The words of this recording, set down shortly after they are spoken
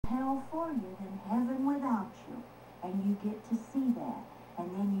hell for you than heaven without you. And you get to see that. And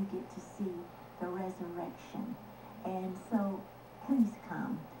then you get to see the resurrection. And so, please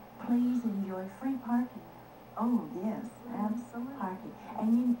come. Please enjoy free parking. Oh, yes, absolutely. Parking. And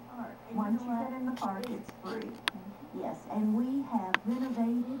you, once you get in the park, it's free. Yes, and we have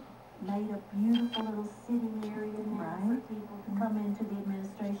renovated, made a beautiful little sitting area now for people to come into the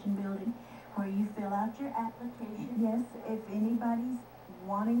administration building where you fill out your application. Yes, if anybody's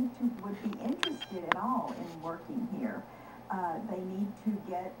would be interested at all in working here, they need to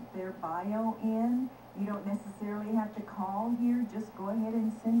get their bio in. You don't necessarily have to call here, just go ahead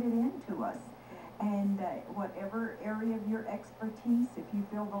and send it in to us. And whatever area of your expertise, if you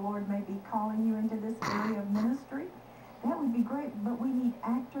feel the Lord may be calling you into this area of ministry, that would be great. But we need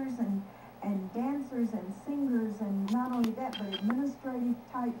actors and dancers and singers, and not only that, but administrative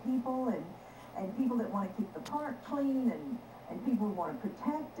type people and people that want to keep the park clean and people who want to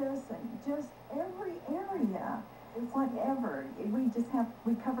protect us, and just every area, whatever.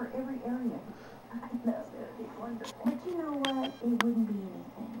 We cover every area. I love it. It's wonderful. But you know what? It would